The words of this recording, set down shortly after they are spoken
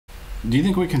Do you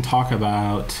think we can talk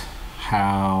about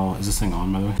how, is this thing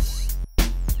on, by the way?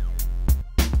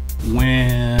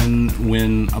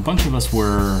 When a bunch of us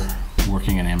were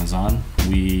working at Amazon,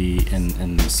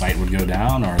 and the site would go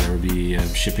down, or there would be a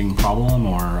shipping problem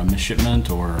or a misshipment,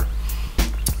 or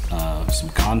some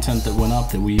content that went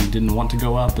up that we didn't want to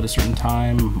go up at a certain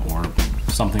time, or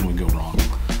something would go wrong.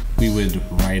 We would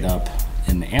write up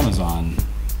in the Amazon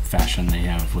fashion. They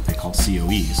have what they call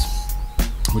COEs,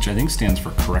 which I think stands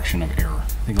for correction of error.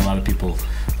 I think a lot of people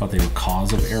thought they were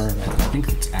cause of error, but I think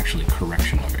it's actually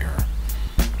correction of error,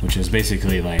 which is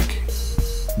basically like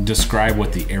describe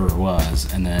what the error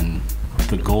was, and then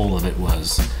the goal of it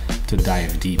was to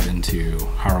dive deep into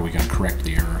how are we going to correct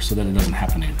the error so that it doesn't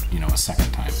happen, a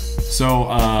second time.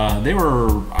 So they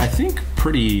were, I think,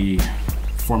 pretty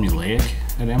formulaic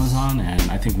at Amazon, and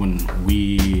I think when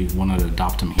we wanted to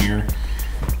adopt them here,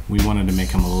 we wanted to make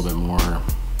them a little bit more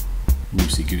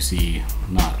loosey-goosey,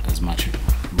 not as much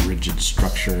rigid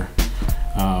structure.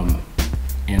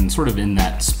 And sort of in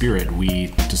that spirit,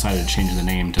 we decided to change the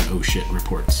name to OHSHIT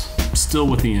reports. Still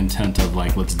with the intent of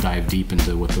like, let's dive deep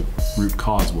into what the root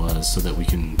cause was so that we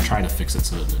can try to fix it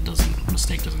so that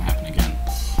mistake doesn't happen again.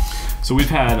 So we've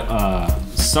had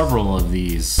several of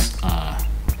these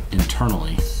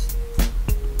internally,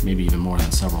 maybe even more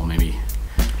than several, maybe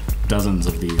dozens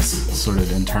of these sort of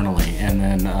internally. And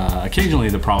then occasionally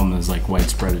the problem is like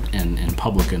widespread and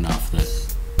public enough that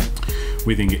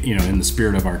we think, in the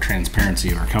spirit of our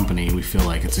transparency of our company, we feel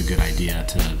like it's a good idea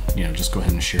to, just go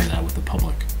ahead and share that with the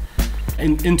public.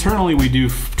 And internally, we do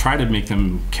try to make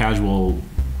them casual,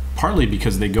 partly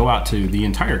because they go out to the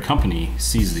entire company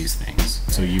sees these things.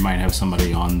 So you might have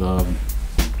somebody on the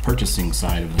purchasing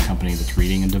side of the company that's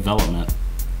reading a development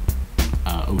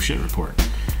OHSHIT report.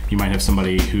 You might have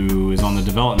somebody who is on the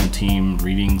development team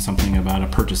reading something about a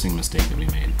purchasing mistake that we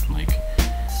made.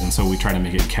 And so we try to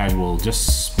make it casual,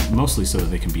 just mostly so that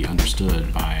they can be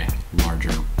understood by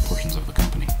larger portions of the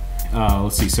company.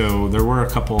 Let's see, so there were a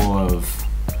couple of,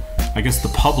 I guess the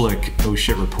public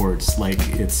OHSHIT reports, I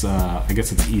guess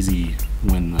it's easy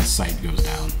when the site goes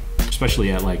down,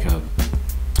 especially at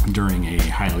during a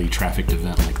highly trafficked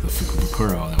event like the Fuku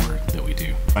that we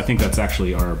do. I think that's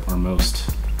actually our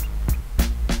most,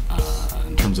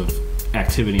 in terms of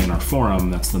activity in our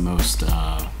forum, that's the most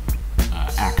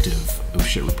active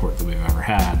OHSHIT report that we've ever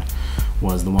had,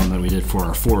 was the one that we did for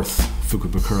our fourth Fuku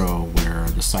where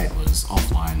the site was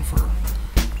offline for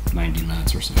 90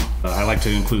 minutes or so. I like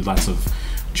to include lots of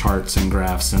charts and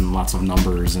graphs and lots of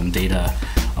numbers and data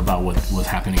about what was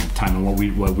happening at the time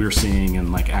and what we're seeing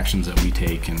and actions that we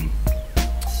take. And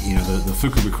the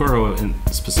Fuku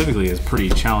specifically is pretty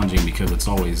challenging because it's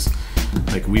always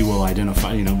we will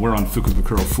identify, we're on Fuku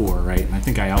 4, right? And I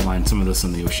think I outlined some of this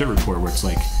in the OHSHIT report where it's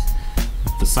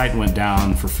the site went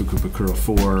down for Fuku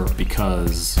 4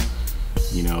 because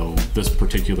this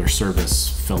particular service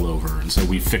fell over, and so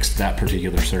we fixed that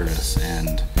particular service,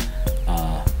 and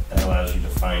that allows you to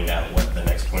find out what the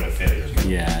next point of failure is going to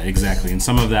be. Yeah, exactly. And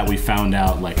some of that we found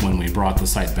out when we brought the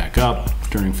site back up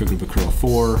during Fuku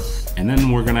 4, and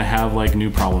then we're going to have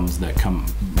new problems that come,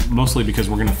 mostly because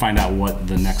we're going to find out what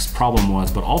the next problem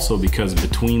was, but also because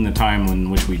between the time in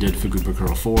which we did Fuku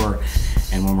 4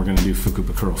 and when we're going to do Fuku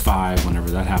 5, whenever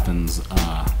that happens,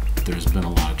 there's been a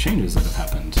lot of changes that have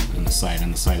happened in the site,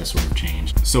 and the site has sort of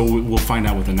changed. So we'll find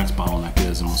out what the next bottleneck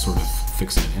is, and we'll sort of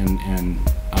fix it. And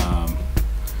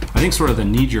I think sort of the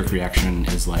knee-jerk reaction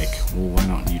is well, why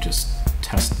don't you just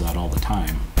test that all the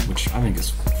time? Which I think is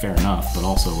fair enough, but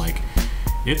also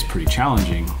it's pretty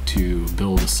challenging to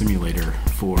build a simulator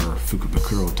for Fuku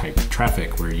type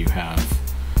traffic where you have,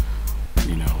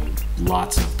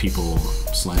 lots of people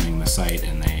slamming the site,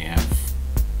 and they have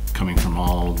coming from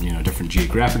all different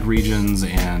geographic regions,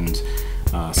 and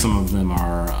some of them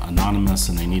are anonymous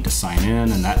and they need to sign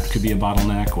in, and that could be a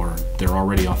bottleneck, or they're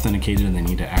already authenticated and they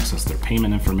need to access their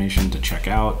payment information to check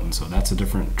out, and so that's a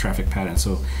different traffic pattern.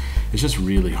 So it's just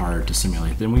really hard to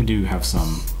simulate. Then we do have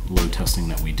some load testing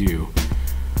that we do.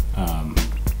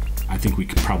 I think we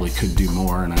probably could do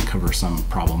more and uncover some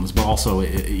problems, but also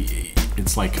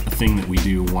it's a thing that we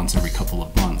do once every couple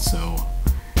of months, so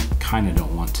kind of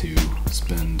don't want to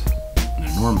spend an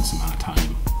enormous amount of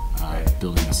time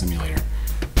building a simulator.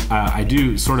 I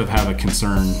do sort of have a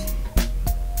concern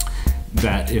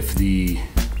that if the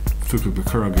Fuku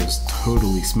goes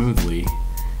totally smoothly,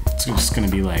 it's just going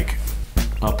to be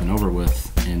up and over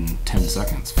with in 10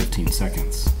 seconds, 15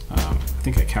 seconds. I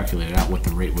think I calculated out what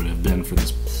the rate would have been for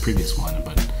this previous one,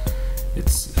 but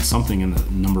it's something in the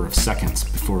number of seconds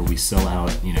before we sell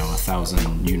out,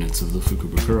 1,000 units of the Fuku.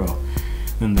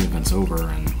 Then the event's over,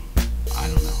 and I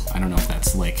don't know if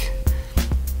that's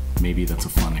maybe that's a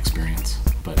fun experience.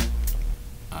 But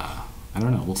I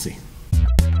don't know. We'll see.